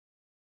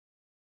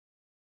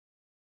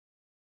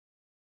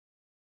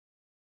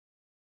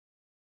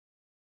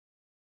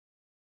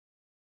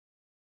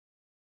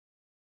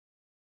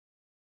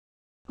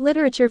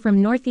Literature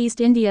from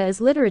Northeast India is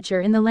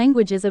literature in the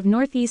languages of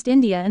Northeast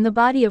India and the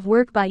body of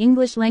work by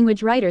English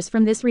language writers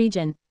from this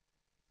region.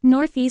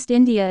 Northeast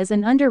India is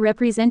an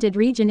underrepresented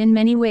region in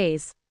many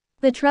ways.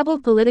 The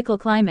troubled political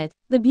climate,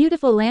 the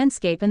beautiful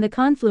landscape and the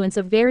confluence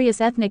of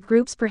various ethnic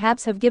groups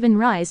perhaps have given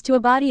rise to a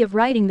body of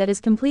writing that is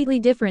completely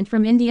different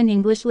from Indian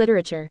English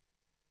literature.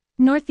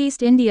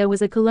 Northeast India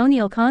was a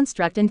colonial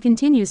construct and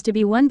continues to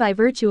be one by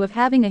virtue of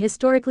having a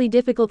historically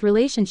difficult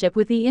relationship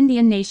with the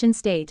Indian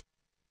nation-state.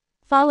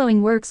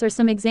 Following works are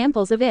some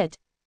examples of it.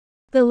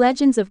 The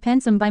Legends of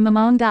Pensum by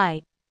Mamong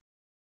Dai.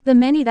 The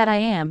Many That I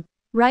Am,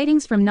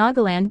 Writings from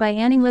Nagaland by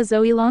Aningla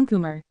Zoe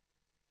Longkumar.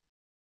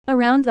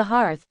 Around the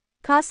Hearth,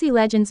 Khasi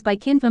Legends by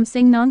Kinpum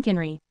Singh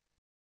Nongkinri.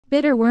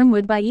 Bitter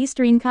Wormwood by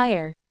Eastereen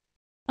Khair.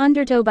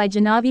 Undertow by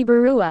Janavi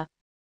Barua.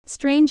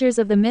 Strangers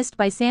of the Mist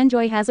by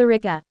Sanjoy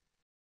Hazarika.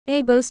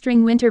 A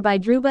Bowstring Winter by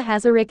Dhruba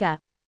Hazarika.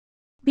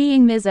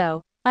 Being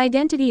Mizo,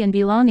 Identity and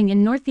Belonging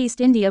in Northeast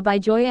India by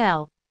Joy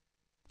L.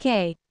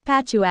 K.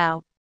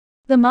 Pachuao.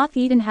 The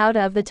Moth-Eaten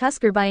Howdah of the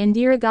Tusker by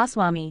Indira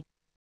Goswami.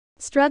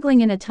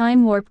 Struggling in a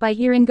Time Warp by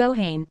Hiran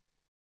Gohain.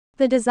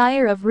 The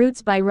Desire of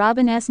Roots by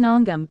Robin S.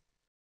 Nongam.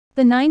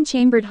 The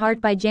Nine-Chambered Heart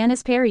by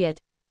Janice Parriott.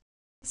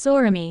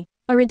 Sorami,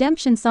 a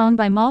Redemption Song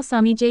by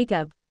Malsami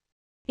Jacob.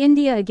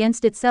 India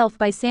Against Itself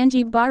by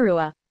Sanjeev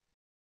Barua.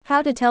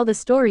 How to Tell the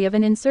Story of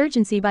an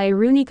Insurgency by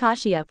Aruni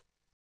Kashyap.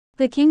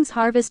 The King's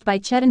Harvest by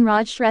Chetan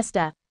Raj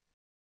Shrestha.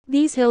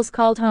 These Hills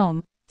Called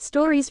Home,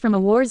 Stories from a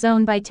War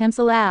Zone by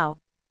Temsal Ao.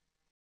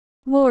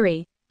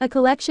 Wari, a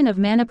collection of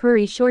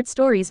Manipuri short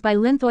stories by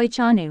Linthoy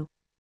Chanu.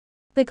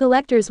 The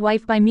Collector's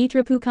Wife by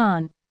Mitra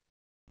Pukan.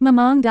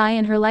 Mamong Dai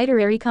and her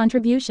literary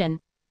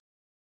contribution.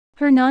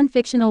 Her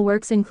non-fictional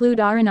works include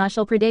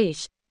Arunachal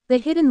Pradesh, The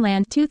Hidden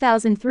Land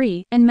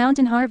 2003, and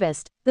Mountain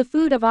Harvest, The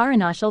Food of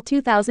Arunachal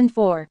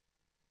 2004.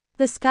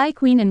 The Sky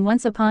Queen and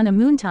Once Upon a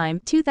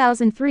Moontime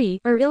 2003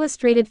 are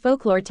illustrated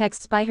folklore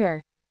texts by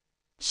her.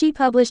 She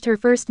published her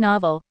first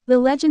novel, The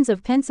Legends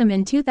of Pensum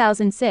in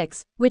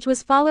 2006, which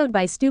was followed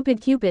by Stupid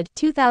Cupid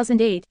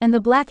 2008 and The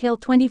Black Hill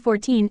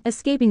 2014,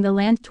 Escaping the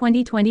Land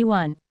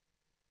 2021.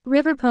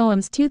 River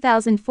Poems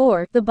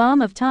 2004, The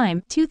Balm of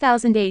Time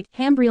 2008,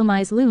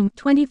 Hambrielmai's Loom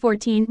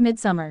 2014,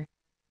 Midsummer.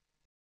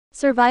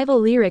 Survival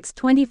Lyrics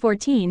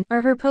 2014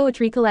 are her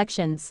poetry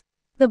collections.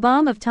 The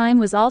Balm of Time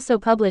was also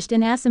published in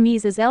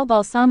Assamese as El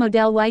Balsamo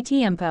del y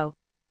Tiempo.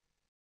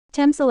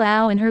 Temsal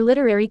Ao and her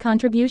literary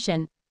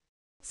contribution.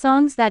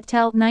 Songs That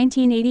Tell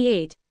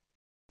 1988.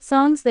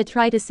 Songs That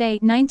Try to Say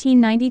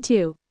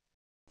 1992.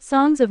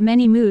 Songs of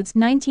Many Moods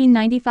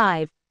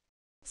 1995.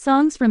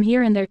 Songs from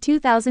Here and There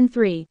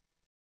 2003.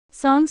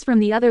 Songs from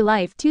the Other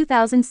Life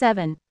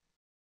 2007.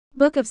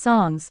 Book of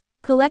Songs,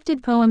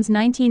 Collected Poems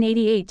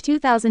 1988,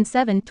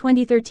 2007,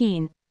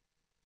 2013.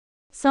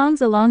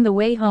 Songs Along the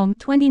Way Home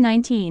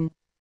 2019.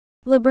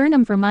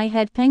 Laburnum for My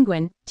Head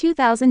Penguin,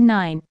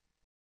 2009.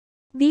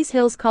 These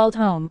Hills Called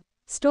Home,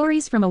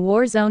 Stories from a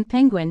War Zone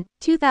Penguin,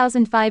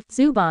 2005,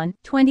 Zuban,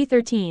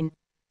 2013.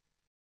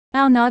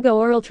 Ao Naga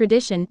Oral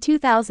Tradition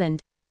 2000.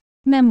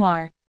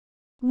 Memoir.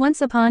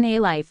 Once Upon a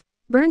Life,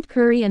 Burnt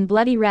Curry and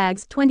Bloody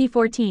Rags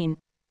 2014.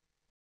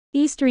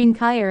 Eastereen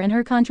Khair and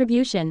her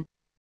contribution.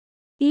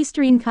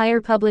 Eastereen Khair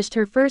published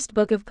her first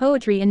book of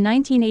poetry in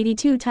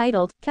 1982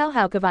 titled,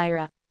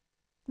 Kalhaukavira.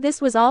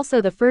 This was also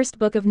the first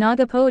book of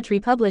Naga poetry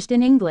published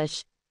in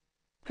English.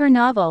 Her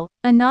novel,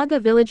 A Naga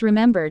Village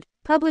Remembered,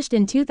 published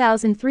in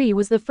 2003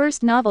 was the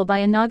first novel by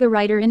a Naga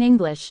writer in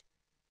English.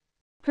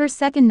 Her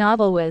second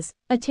novel was,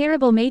 A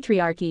Terrible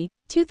Matriarchy,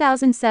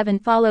 2007,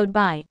 followed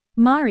by,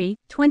 Mari,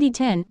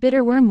 2010,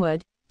 Bitter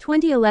Wormwood,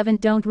 2011,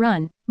 Don't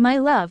Run, My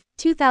Love,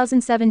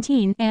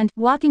 2017, and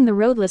Walking the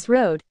Roadless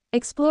Road,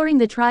 Exploring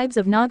the Tribes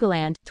of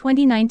Nagaland,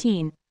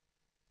 2019.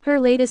 Her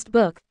latest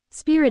book,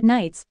 Spirit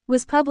Nights,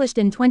 was published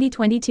in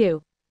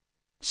 2022.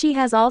 She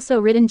has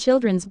also written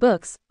children's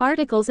books,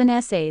 articles and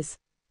essays.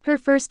 Her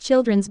first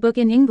children's book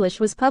in English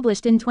was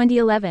published in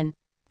 2011.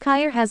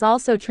 Khair has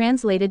also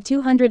translated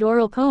 200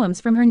 oral poems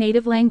from her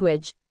native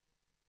language.